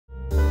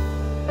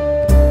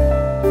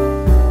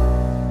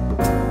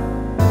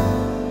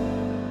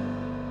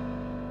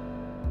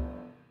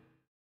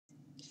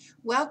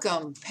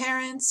Welcome,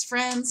 parents,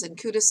 friends, and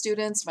CUDA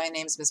students. My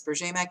name is Ms.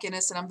 Berger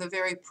McInnes, and I'm the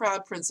very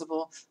proud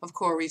principal of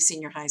Coral Reef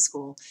Senior High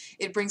School.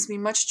 It brings me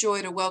much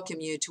joy to welcome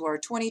you to our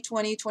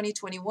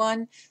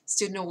 2020-2021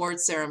 Student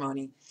Awards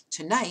Ceremony.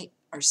 Tonight,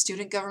 our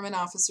student government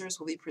officers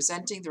will be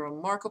presenting the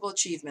remarkable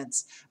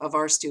achievements of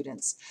our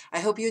students. I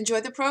hope you enjoy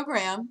the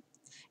program.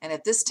 And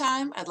at this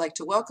time, I'd like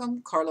to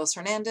welcome Carlos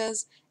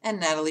Hernandez and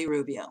Natalie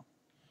Rubio.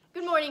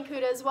 Good morning,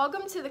 CUDAs.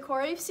 Welcome to the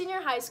Coral Reef Senior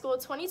High School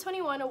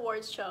 2021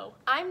 Awards Show.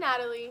 I'm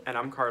Natalie. And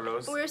I'm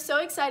Carlos. And we're so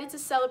excited to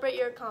celebrate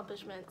your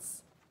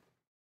accomplishments.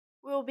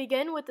 We will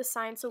begin with the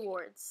Science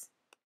Awards.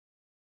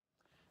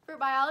 For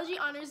Biology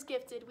Honors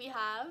Gifted, we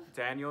have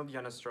Daniel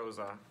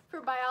Yanestroza.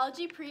 For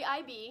Biology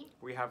Pre-IB,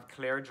 we have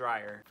Claire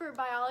Dreyer. For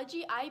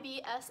Biology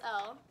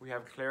IB-SL, we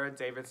have Clara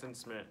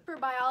Davidson-Smith. For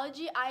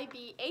Biology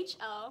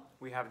IB-HL,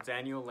 we have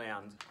Daniel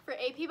Land. For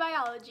AP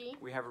Biology,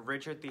 we have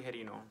Richard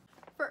Tijerino.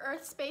 For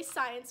Earth Space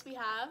Science, we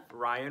have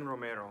Ryan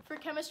Romero. For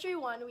Chemistry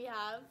 1, we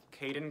have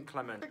Caden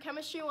Clement. For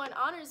Chemistry 1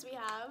 Honors, we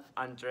have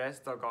Andres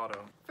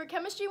Delgado. For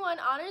Chemistry 1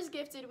 Honors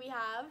Gifted, we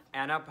have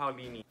Anna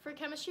Paulini. For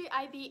Chemistry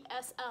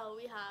IB-SL,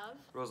 we have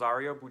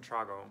Rosario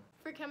Butrago.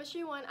 For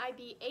Chemistry 1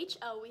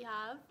 IB-HL, we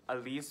have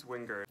Elise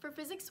Wingard. For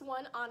Physics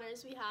 1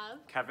 Honors, we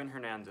have Kevin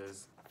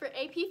Hernandez. For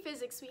AP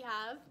Physics, we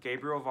have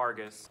Gabriel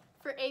Vargas.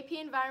 For AP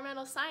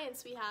Environmental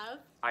Science, we have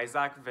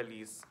Isaac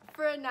Veliz.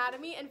 For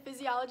Anatomy and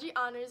Physiology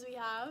Honors, we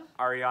have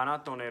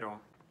Ariana Tonero.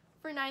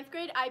 For 9th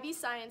grade IB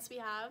Science, we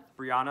have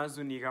Brianna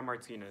Zuniga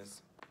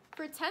Martinez.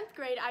 For 10th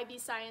grade IB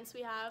Science,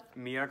 we have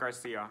Mia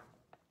Garcia.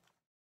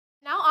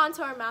 Now on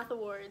to our Math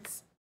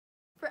Awards.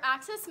 For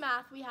Access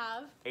Math, we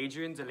have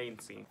Adrian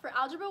Delancey. For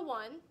Algebra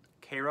 1,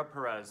 Kara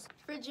Perez.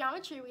 For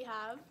Geometry, we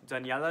have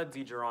Daniela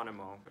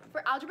DiGeronimo.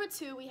 For Algebra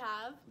 2, we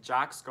have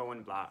Jack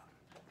Scoenblatt.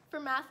 For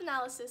Math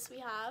Analysis, we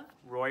have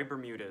Roy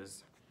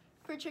Bermudez.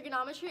 For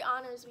Trigonometry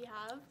Honors, we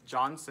have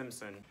John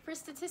Simpson. For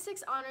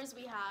Statistics Honors,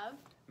 we have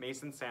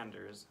Mason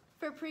Sanders.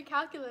 For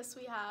Pre-Calculus,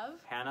 we have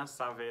Hannah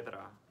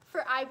Saavedra.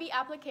 For IB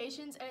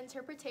Applications and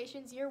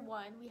Interpretations Year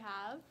 1, we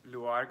have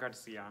Luar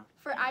Garcia.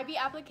 For IB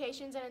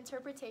Applications and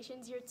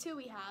Interpretations Year 2,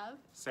 we have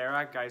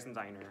Sarah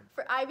Geisendiner.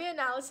 For IB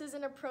Analysis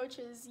and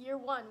Approaches Year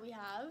 1, we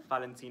have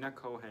Valentina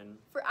Cohen.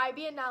 For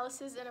IB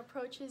Analysis and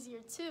Approaches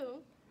Year 2,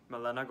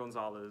 Melena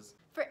Gonzalez.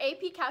 For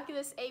AP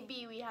Calculus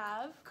AB, we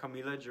have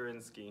Camila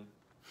Jurinsky.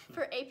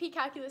 For AP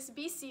Calculus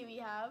BC, we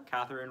have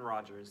Catherine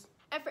Rogers.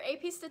 And for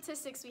AP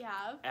Statistics, we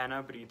have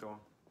Anna Brito.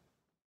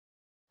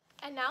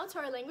 And now to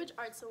our Language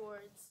Arts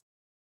Awards.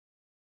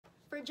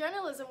 For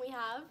Journalism, we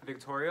have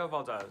Victoria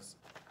Valdez.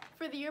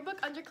 For the Yearbook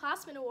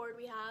Underclassmen Award,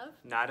 we have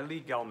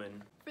Natalie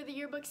Gelman. For the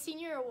Yearbook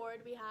Senior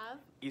Award, we have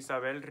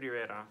Isabel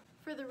Rivera.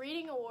 For the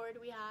Reading Award,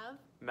 we have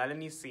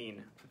Melanie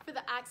Seen. For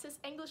the Access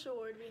English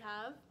Award, we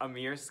have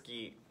Amir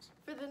Skeet.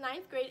 For the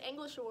 9th grade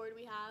English Award,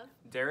 we have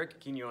Derek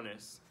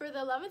Quinones. For the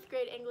 11th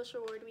grade English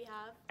Award, we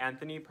have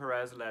Anthony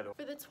Perez Ledo.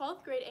 For the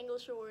 12th grade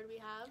English Award, we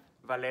have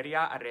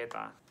Valeria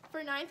Arreta.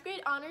 For 9th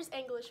grade Honors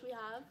English, we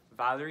have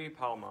Valerie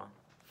Palma.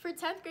 For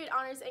 10th grade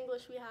Honors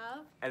English, we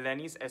have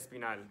Elenis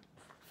Espinal.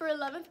 For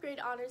 11th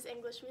grade Honors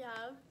English, we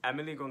have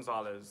Emily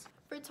Gonzalez.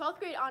 For 12th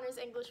grade Honors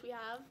English, we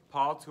have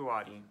Paul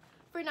Tuari.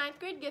 For 9th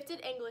grade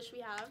Gifted English,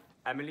 we have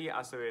Emily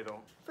Acevedo.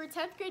 For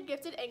 10th grade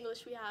Gifted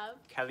English, we have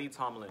Kelly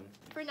Tomlin.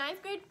 For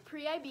 9th grade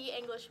Pre-IB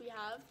English, we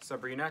have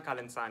Sabrina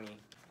Calenzani.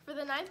 For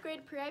the 9th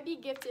grade Pre-IB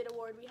Gifted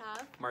Award, we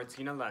have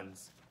Martina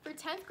Lenz. For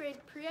 10th grade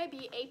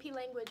Pre-IB AP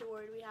Language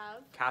Award, we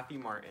have Kathy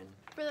Martin.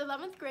 For the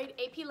 11th grade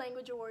AP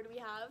Language Award, we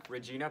have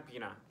Regina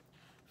Pina.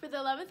 For the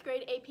 11th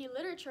grade AP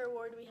Literature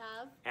Award, we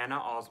have Anna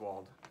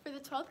Oswald. For the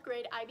 12th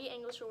grade IB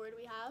English Award,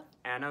 we have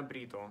Anna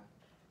Brito.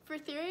 For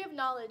Theory of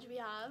Knowledge, we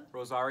have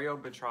Rosario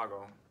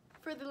Betrago.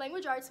 For the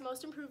Language Arts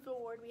Most Improved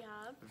Award, we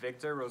have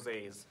Victor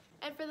Rosales.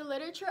 And for the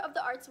Literature of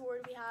the Arts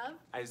Award, we have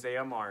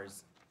Isaiah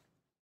Mars.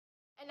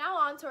 And now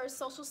on to our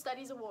Social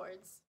Studies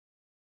Awards.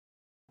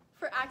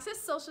 For Access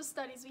Social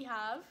Studies, we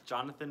have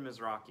Jonathan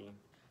Mizraki.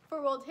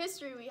 For World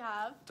History, we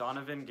have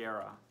Donovan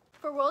Guerra.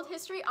 For World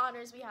History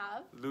Honors, we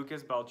have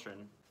Lucas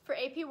Beltran. For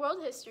AP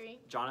World History,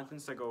 Jonathan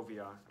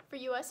Segovia. For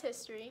U.S.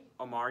 History,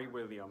 Omari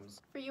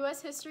Williams. For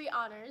U.S. History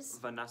Honors,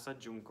 Vanessa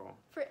Junco.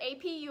 For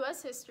AP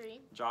U.S.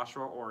 History,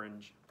 Joshua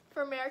Orange.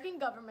 For American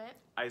Government,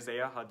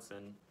 Isaiah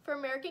Hudson. For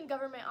American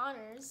Government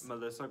Honors,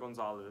 Melissa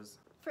Gonzalez.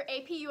 For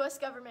AP U.S.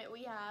 Government,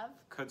 we have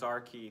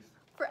Kadar Keith.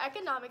 For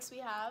Economics, we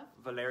have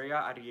Valeria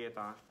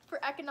Arrieta.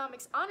 For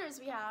Economics Honors,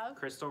 we have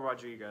Crystal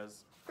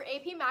Rodriguez. For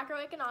AP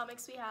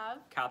Macroeconomics, we have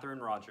Catherine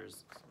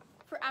Rogers.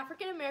 For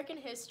African American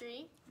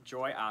History,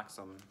 Joy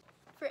Axum.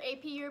 For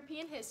AP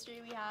European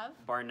History, we have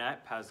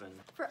Barnett Pezin.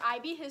 For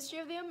IB History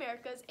of the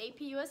Americas,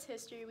 AP U.S.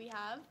 History, we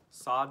have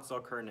Saad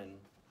Zulkarnin.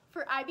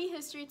 For IB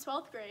History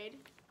 12th grade,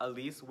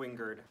 Elise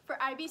Wingard.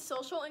 For IB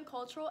Social and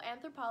Cultural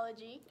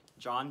Anthropology,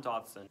 John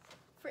Dodson.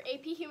 For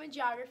AP Human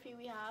Geography,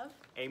 we have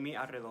Amy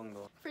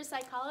Arredondo. For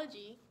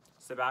Psychology,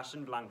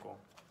 Sebastian Blanco.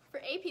 For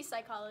AP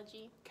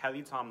Psychology,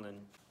 Kelly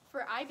Tomlin.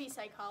 For IB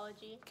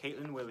Psychology,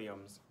 Caitlin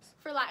Williams.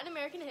 For Latin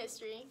American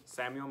History,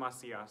 Samuel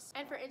Macias.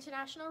 and for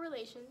International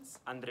Relations,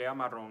 Andrea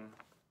Marron.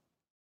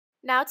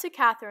 Now to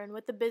Catherine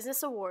with the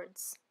Business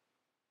Awards.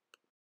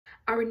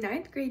 Our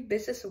 9th grade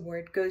Business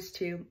Award goes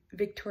to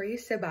Victoria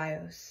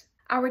Ceballos.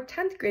 Our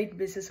 10th grade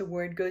Business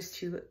Award goes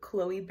to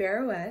Chloe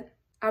Barouet.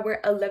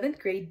 Our 11th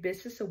grade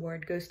Business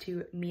Award goes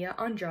to Mia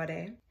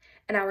Andrade.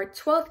 And our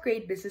 12th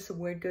grade Business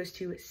Award goes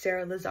to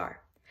Sarah Lazar.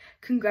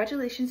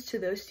 Congratulations to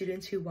those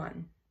students who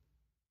won.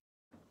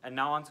 And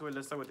now on to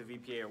Alyssa with the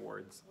VPA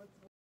Awards.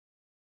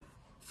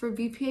 For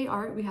VPA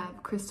Art, we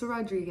have Crystal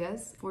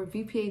Rodriguez. For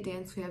VPA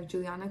Dance, we have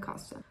Juliana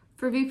Costa.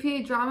 For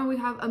VPA Drama, we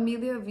have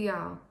Amelia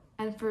Vial.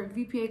 And for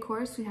VPA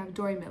Chorus, we have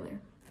Dory Miller.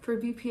 For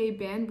VPA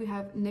Band, we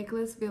have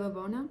Nicholas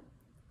Villabona.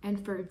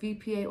 And for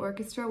VPA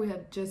Orchestra, we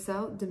have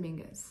Giselle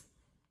Dominguez.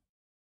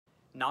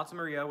 Now to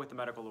Maria with the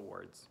Medical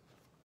Awards.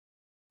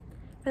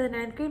 For the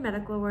 9th grade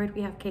Medical Award,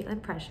 we have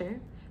Caitlin Pressure.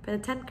 For the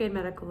 10th grade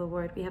Medical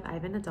Award, we have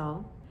Ivan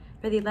Nadal.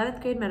 For the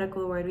 11th grade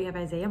Medical Award, we have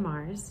Isaiah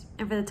Mars.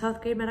 And for the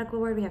 12th grade Medical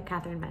Award, we have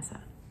Catherine Mesa.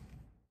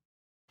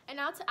 And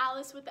now to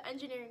Alice with the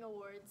Engineering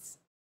Awards.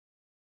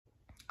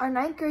 Our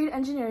 9th grade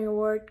Engineering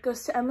Award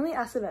goes to Emily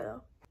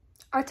Acevedo.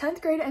 Our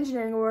 10th grade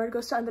Engineering Award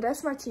goes to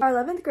Andres Martin. Our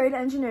 11th grade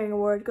Engineering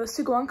Award goes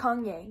to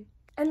Guangkang Yang.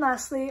 And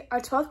lastly, our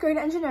 12th grade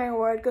Engineering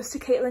Award goes to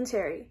Caitlin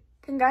Terry.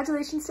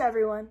 Congratulations to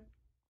everyone.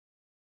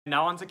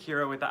 Now on to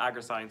Kira with the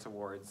Agri-Science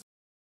Awards.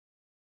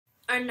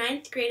 Our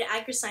 9th grade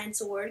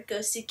Agri-Science Award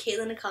goes to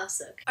Caitlin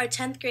Acosta. Our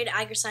 10th grade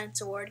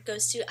Agri-Science Award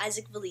goes to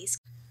Isaac Valise.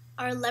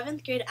 Our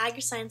 11th grade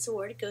Agri-Science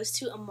Award goes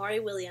to Amari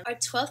Williams. Our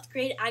 12th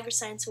grade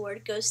Agri-Science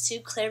Award goes to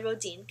Claire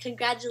Rodin.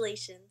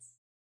 Congratulations.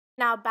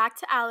 Now back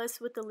to Alice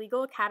with the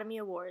Legal Academy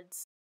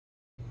Awards.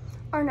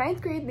 Our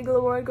 9th grade Legal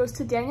Award goes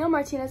to Daniel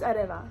Martinez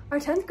Areva. Our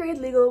 10th grade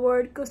Legal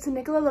Award goes to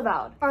Nicola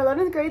Lavaud. Our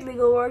 11th grade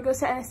Legal Award goes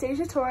to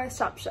Anastasia Torres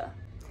Shapsha.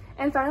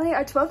 And finally,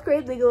 our 12th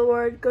grade Legal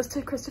Award goes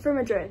to Christopher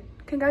Madrid.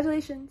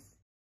 Congratulations.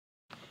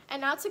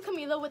 And now to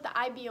Camila with the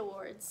IB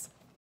Awards.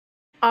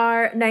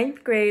 Our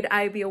 9th grade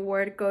IB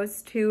Award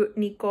goes to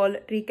Nicole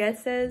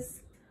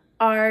Riqueses.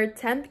 Our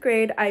 10th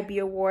grade IB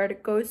Award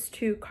goes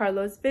to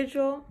Carlos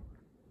Vigil.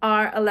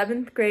 Our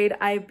 11th grade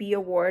IB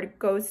Award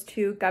goes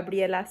to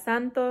Gabriela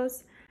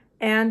Santos.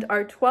 And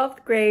our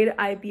 12th grade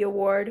IB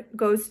Award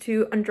goes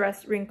to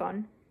Andres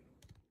Rincon.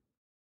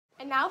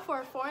 And now for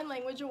our Foreign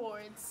Language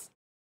Awards.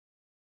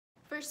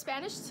 For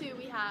Spanish 2,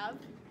 we have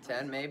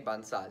Tanmay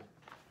Bansal.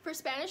 For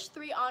Spanish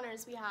 3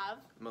 honors, we have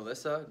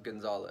Melissa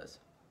Gonzalez.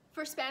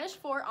 For Spanish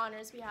 4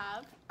 honors, we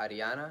have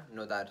Ariana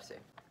Nodarse.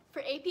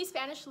 For AP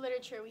Spanish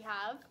Literature, we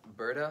have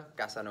Berta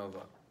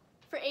Casanova.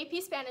 For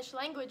AP Spanish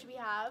Language, we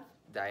have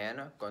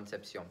Diana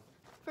Concepcion.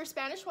 For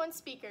Spanish 1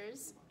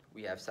 speakers,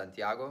 We have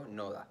Santiago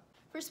Noda.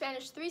 For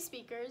Spanish 3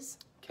 speakers,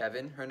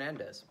 Kevin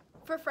Hernandez.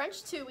 For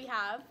French 2, we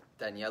have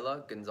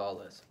Daniela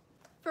Gonzalez.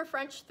 For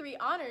French 3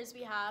 honors,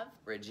 we have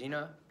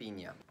Regina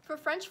Pina. For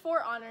French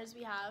 4 honors,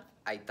 we have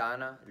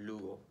Aitana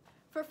Lugo.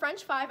 For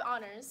French 5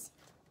 honors,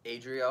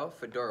 Adriel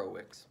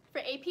Fedorowicz. For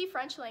AP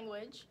French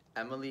Language,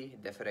 Emily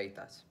De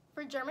Freitas.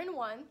 For German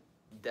 1,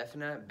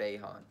 Defna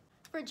Behan.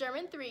 For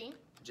German 3,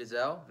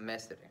 Giselle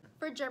Mestre.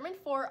 For German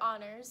 4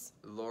 honors,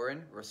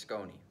 Lauren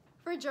Rusconi.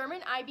 For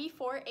German IB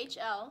 4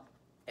 HL,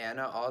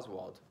 Anna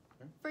Oswald.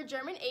 For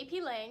German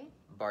AP Lang,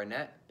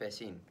 Barnett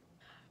Pessin.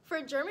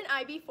 For German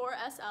IB 4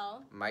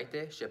 SL,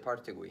 Maite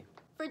Shepartegui.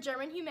 For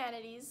German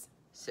Humanities,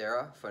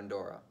 Sarah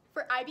Fondora.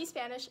 For IB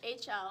Spanish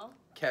HL,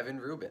 Kevin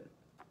Rubin.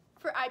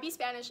 For IB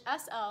Spanish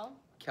SL,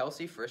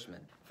 Kelsey Frischman.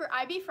 For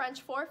IB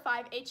French 4-5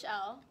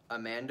 HL,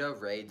 Amanda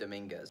Ray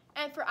Dominguez.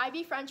 and for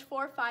IB French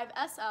 4-5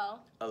 SL.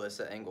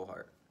 Alyssa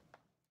Engelhart.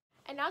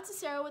 And now to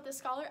Sarah with the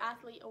Scholar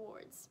Athlete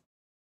Awards.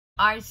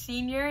 Our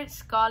Senior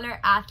Scholar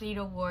Athlete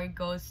Award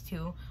goes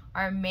to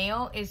our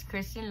male is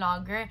Christian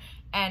Longer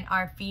and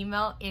our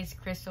female is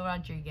Crystal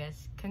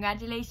Rodriguez.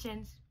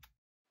 Congratulations.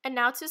 And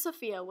now to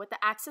Sophia with the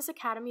Access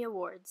Academy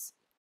Awards.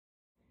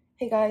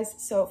 Hey guys,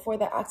 so for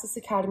the Access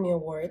Academy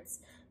Awards,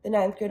 the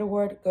 9th grade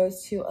award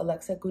goes to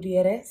Alexa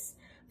Gutierrez,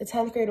 the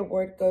 10th grade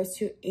award goes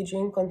to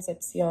Adrian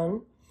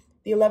Concepcion,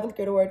 the 11th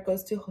grade award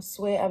goes to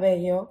Josue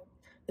Abello,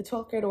 the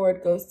 12th grade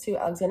award goes to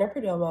Alexander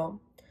Perdomo,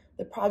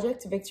 the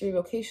Project Victory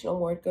Vocational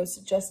Award goes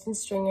to Justin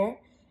Stringer,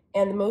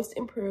 and the Most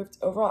Improved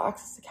Overall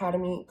Access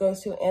Academy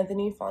goes to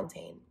Anthony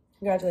Fontaine.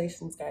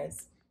 Congratulations,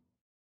 guys.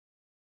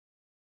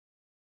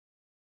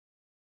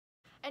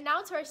 And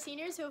now to our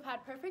seniors who have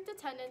had perfect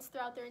attendance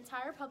throughout their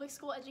entire public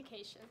school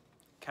education.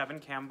 Kevin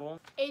Campbell,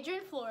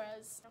 Adrian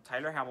Flores,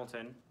 Tyler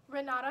Hamilton,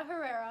 Renata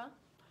Herrera,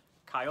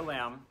 Kyle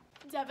Lamb,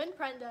 Devin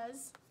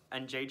Prendes,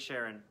 and Jade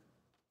Sharon.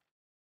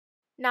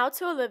 Now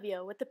to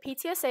Olivia with the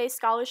PTSA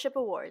Scholarship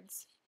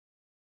Awards.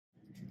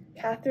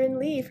 Catherine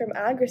Lee from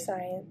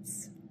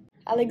Agri-Science.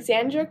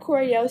 Alexandra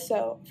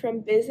Corioso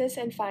from Business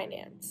and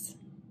Finance.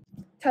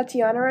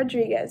 Tatiana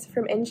Rodriguez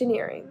from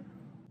Engineering.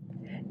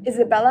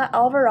 Isabella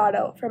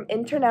Alvarado from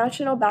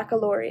International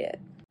Baccalaureate.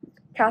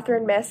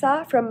 Catherine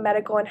Mesa from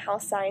Medical and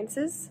Health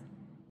Sciences.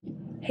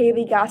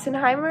 Haley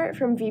Gassenheimer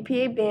from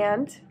VPA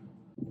Band.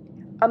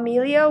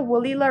 Amelia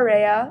Woolley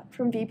Larea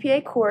from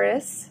VPA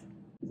Chorus.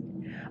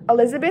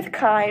 Elizabeth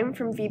Kime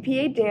from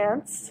VPA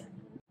Dance.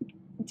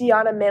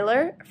 Deanna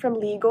Miller from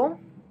Legal.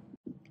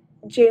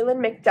 Jalen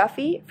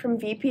McDuffie from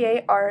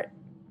VPA Art,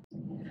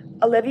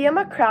 Olivia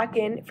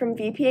McCracken from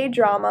VPA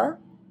Drama,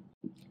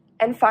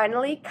 and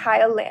finally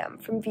Kyle Lamb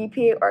from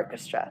VPA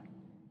Orchestra.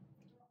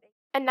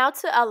 And now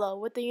to Ella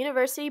with the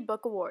University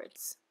Book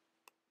Awards.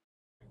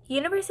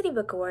 University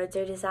Book Awards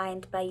are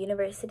designed by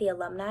university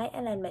alumni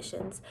and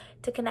admissions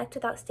to connect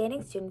with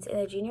outstanding students in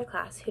their junior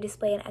class who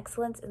display an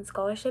excellence in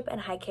scholarship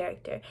and high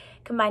character,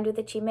 combined with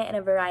achievement in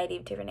a variety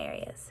of different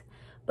areas.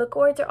 Book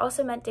awards are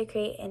also meant to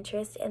create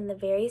interest in the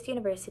various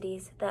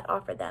universities that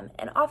offer them,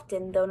 and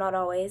often, though not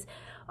always,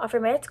 offer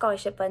merit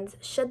scholarship funds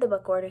should the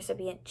book award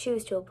recipient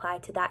choose to apply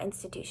to that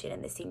institution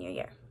in the senior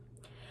year.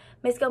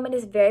 Ms. Gilman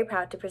is very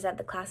proud to present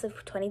the class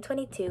of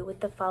 2022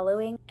 with the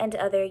following and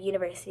other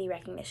university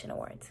recognition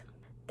awards.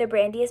 The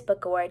Brandeis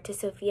Book Award to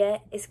Sofia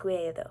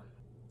Izquierdo.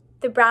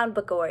 The Brown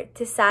Book Award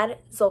to Sad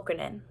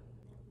Zulkarnain.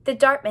 The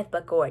Dartmouth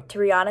Book Award to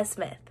Rihanna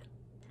Smith.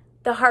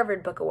 The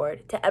Harvard Book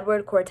Award to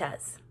Edward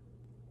Cortez.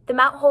 The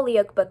Mount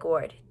Holyoke Book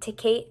Award to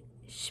Kate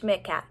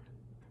Schmidt-Cat.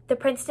 The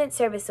Princeton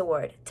Service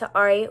Award to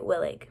Ari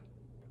Willig.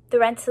 The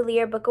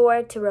Rensselaer Book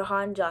Award to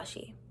Rohan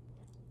Joshi.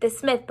 The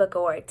Smith Book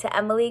Award to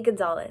Emily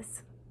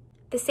Gonzalez.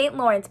 The St.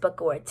 Lawrence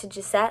Book Award to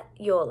Gisette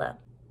Yola.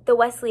 The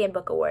Wesleyan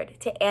Book Award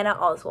to Anna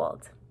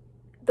Oswald.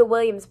 The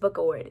Williams Book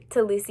Award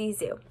to Lucy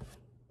Zhu.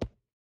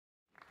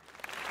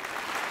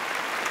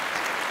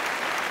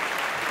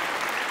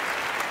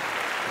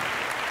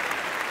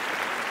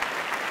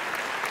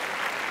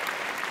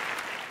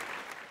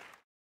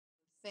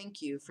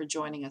 Thank you for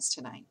joining us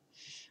tonight.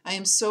 I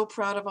am so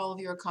proud of all of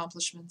your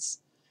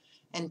accomplishments.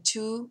 And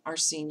to our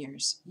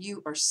seniors,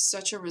 you are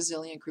such a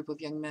resilient group of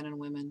young men and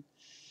women,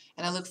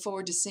 and I look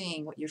forward to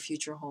seeing what your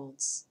future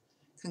holds.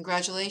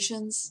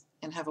 Congratulations,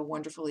 and have a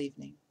wonderful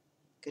evening.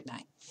 Good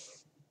night.